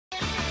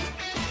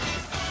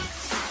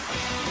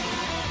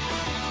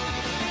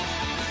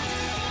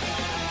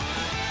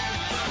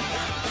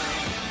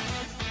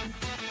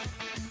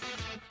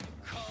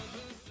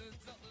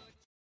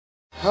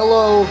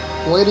Hello,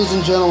 ladies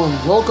and gentlemen.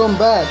 Welcome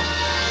back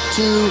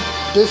to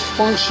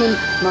Dysfunction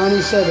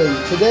 97.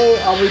 Today,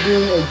 I'll be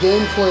doing a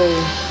gameplay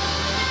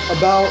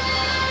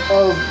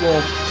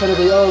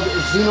technically of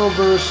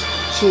Xenoverse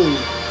 2.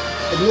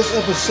 In this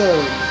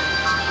episode,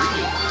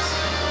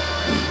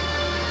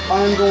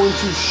 I'm going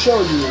to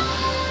show you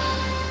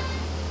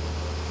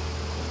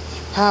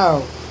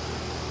how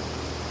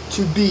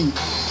to beat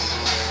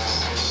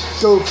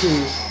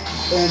Goku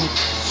and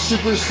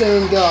Super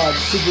Saiyan God,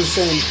 Super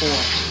Saiyan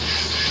 4.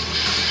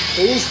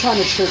 It is kind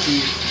of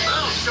tricky.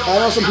 I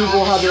know some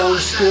people have their own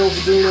skills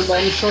for doing it, but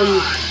I'm going to show you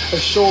a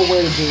sure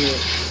way to do it.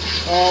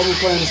 I'll be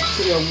playing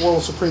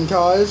World Supreme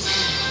Kais.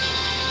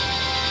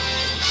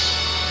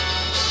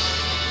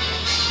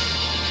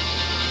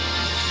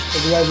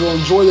 If you guys will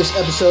enjoy this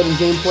episode and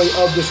gameplay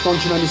of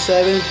Dysfunction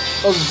 97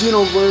 of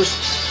Xenoverse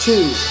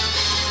 2.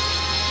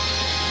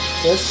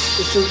 This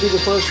should be the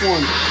first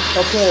one.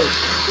 Okay,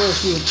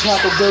 first we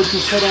tackle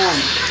Goku's head on.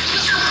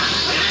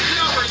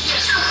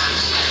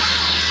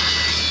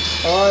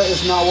 Alright,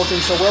 it's not working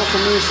so well for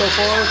me so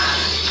far.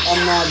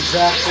 I'm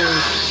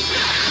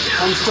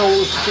still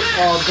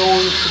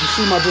going to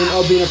see my dream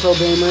of being a pro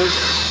gamer.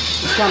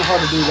 It's kind of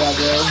hard to do that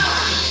though.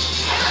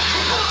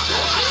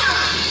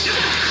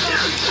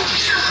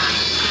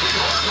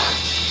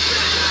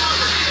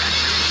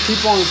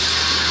 Keep on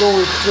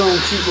going throwing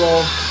cheat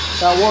roll.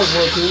 That was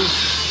working.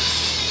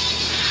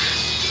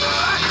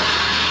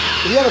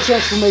 If you have a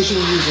transformation,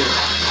 use it.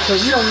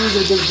 Because if you don't use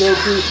it against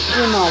Goku,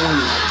 you're not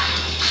winning.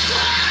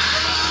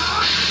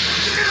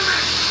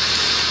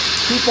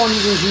 Keep on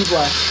using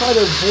Z-Blast. Try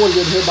to avoid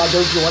getting hit by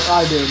Goku like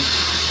I did.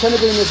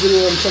 Technically in this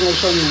video, I'm trying to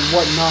show you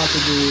what not to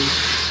do.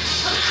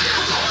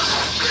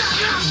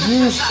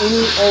 Use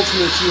any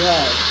ultimates you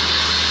have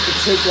to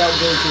take out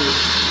Goku.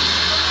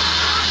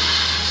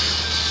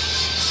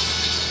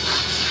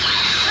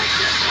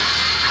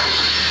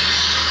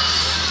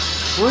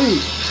 Free.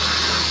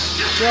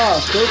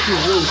 Gosh,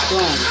 Goku's really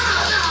strong.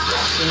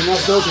 And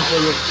enough Goku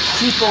for you.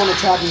 Keep on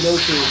attacking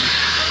Goku.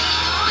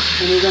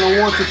 And you're going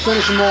to want to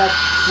finish him off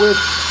with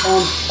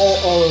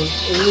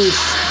at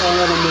least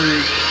another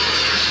move.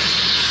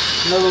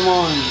 Never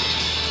mind.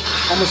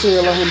 I'm going to sit here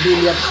and let him beat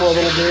me up for a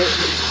little bit.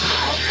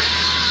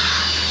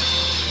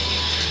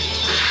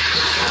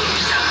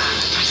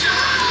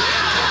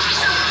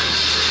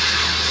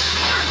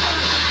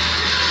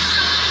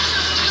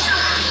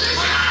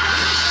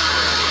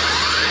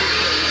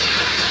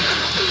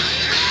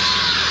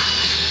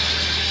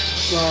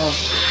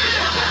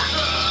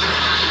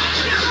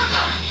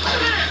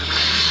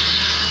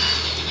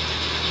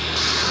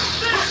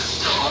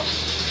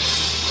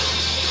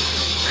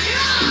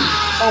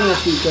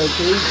 Almost beat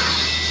Goku.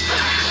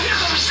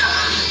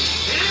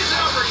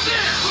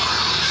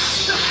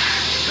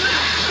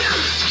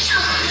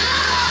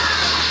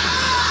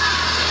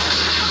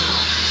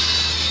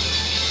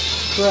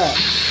 Crap.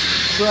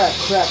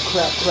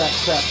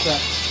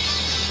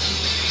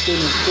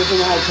 Goodness, good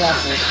thing I had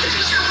Castle.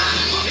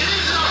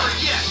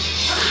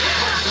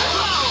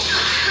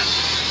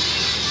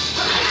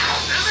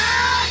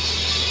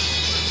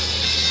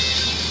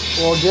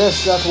 Well, I guess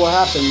that's what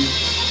happened.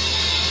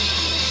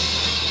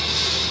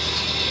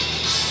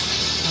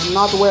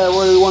 Not the way I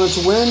really wanted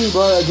to win,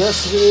 but I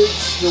guess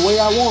it's the way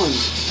I won.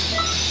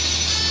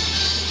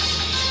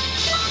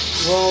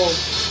 Well,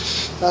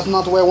 that's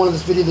not the way I wanted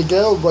this video to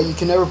go, but you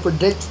can never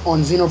predict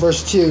on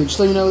Xenoverse 2. Just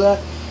so you know that.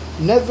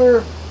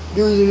 Never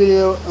do the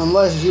video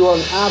unless you are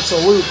an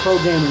absolute pro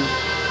gamer.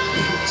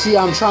 See,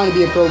 I'm trying to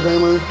be a pro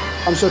gamer.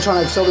 I'm still trying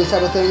to excel these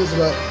type of things,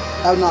 but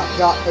I've not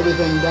got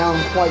everything down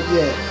quite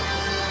yet.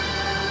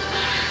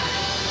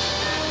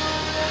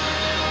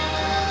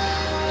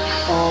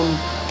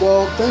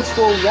 Well, thanks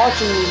for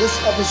watching this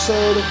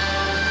episode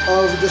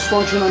of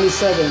Dysfunction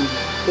 97,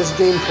 this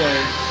gameplay.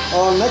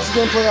 Next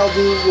gameplay I'll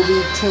do will be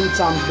 10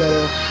 times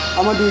better.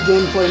 I'm going to do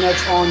gameplay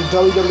next on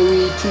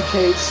WWE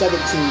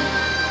 2K17,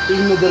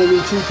 even though WWE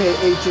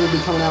 2K18 will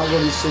be coming out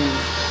really soon.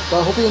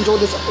 But I hope you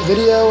enjoyed this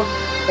video,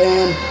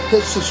 and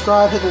hit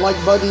subscribe, hit the like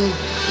button,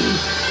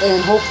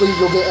 and hopefully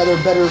you'll get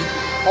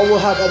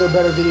we'll have other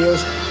better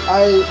videos.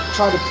 I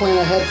tried to plan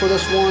ahead for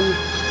this one,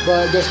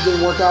 but I guess it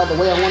didn't work out the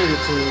way I wanted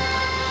it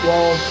to.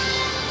 Well,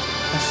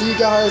 I'll see you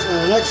guys in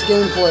the next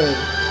gameplay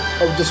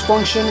of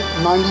Dysfunction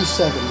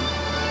 97.